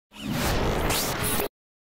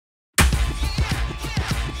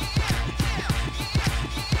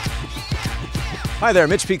Hi there,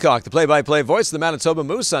 Mitch Peacock, the play-by-play voice of the Manitoba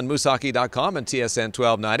Moose on moosehockey.com and TSN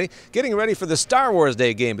 1290, getting ready for the Star Wars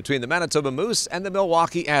Day game between the Manitoba Moose and the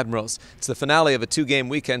Milwaukee Admirals. It's the finale of a two-game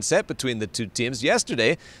weekend set between the two teams.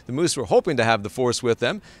 Yesterday, the Moose were hoping to have the force with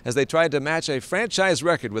them as they tried to match a franchise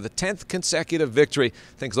record with a 10th consecutive victory.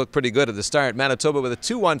 Things looked pretty good at the start. Manitoba with a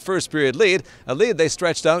 2-1 first-period lead, a lead they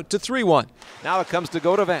stretched out to 3-1. Now it comes to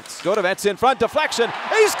Godovets. Godovets in front, deflection,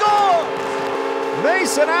 he scores!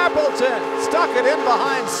 Mason Appleton stuck it in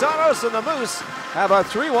behind Saros, and the Moose have a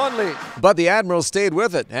 3-1 lead. But the Admirals stayed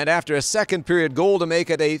with it, and after a second-period goal to make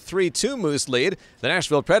it a 3-2 Moose lead, the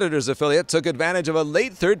Nashville Predators affiliate took advantage of a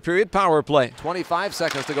late third-period power play. 25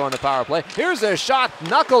 seconds to go in the power play. Here's a shot,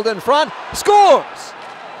 knuckled in front, scores!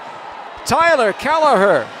 Tyler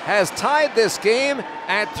Kelleher has tied this game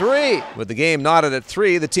at 3. With the game knotted at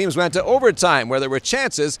 3, the teams went to overtime where there were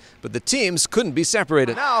chances, but the teams couldn't be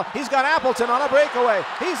separated. Now he's got Appleton on a breakaway.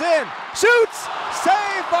 He's in, shoots,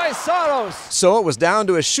 saved by Saros. So it was down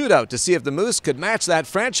to a shootout to see if the Moose could match that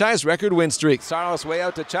franchise record win streak. Saros way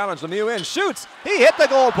out to challenge Lemieux in, shoots, he hit the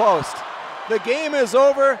goalpost. The game is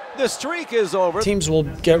over. The streak is over. Teams will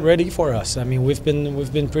get ready for us. I mean, we've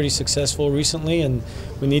been pretty successful recently, and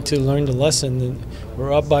we need to learn the lesson. And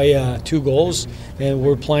we're up by 2 goals, and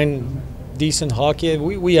we're playing decent hockey.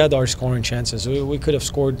 We had our scoring chances. We could have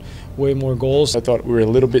scored way more goals. I thought we were a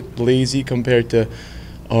little bit lazy compared to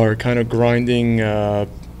our kind of grinding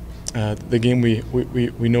the game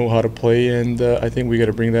we know how to play, and I think we got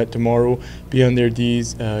to bring that tomorrow. Be on their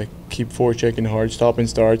D's, keep forechecking hard, stop and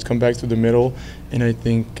starts, come back to the middle, and I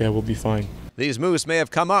think we'll be fine. These Moose may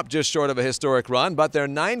have come up just short of a historic run, but their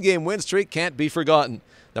 9-game win streak can't be forgotten.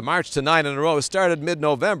 The march to 9 in a row started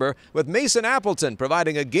mid-November with Mason Appleton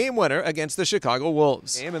providing a game winner against the Chicago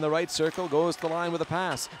Wolves. Game in the right circle, goes to the line with a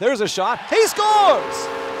pass. There's a shot, he scores!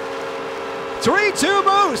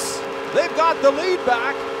 3-2 Moose. They've got the lead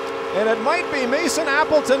back, and it might be Mason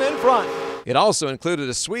Appleton in front. It also included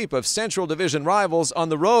a sweep of Central Division rivals on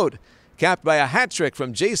the road, capped by a hat trick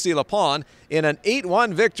from J.C. Lapon in an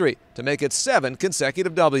 8-1 victory to make it 7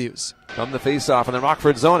 consecutive W's. From the faceoff in the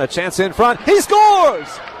Rockford zone, a chance in front. He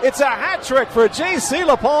scores! It's a hat trick for J.C.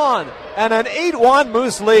 Lapon and an 8-1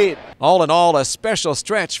 Moose lead. All in all, a special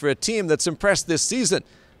stretch for a team that's impressed this season.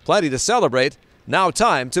 Plenty to celebrate. Now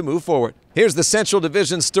time to move forward. Here's the Central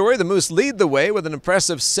Division story. The Moose lead the way with an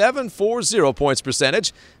impressive .740 points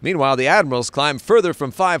percentage. Meanwhile, the Admirals climb further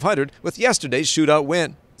from .500 with yesterday's shootout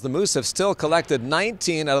win. The Moose have still collected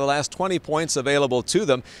 19 out of the last 20 points available to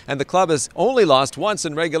them, and the club has only lost once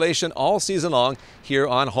in regulation all season long here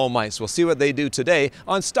on home ice. We'll see what they do today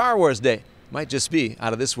on Star Wars Day. Might just be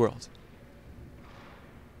out of this world.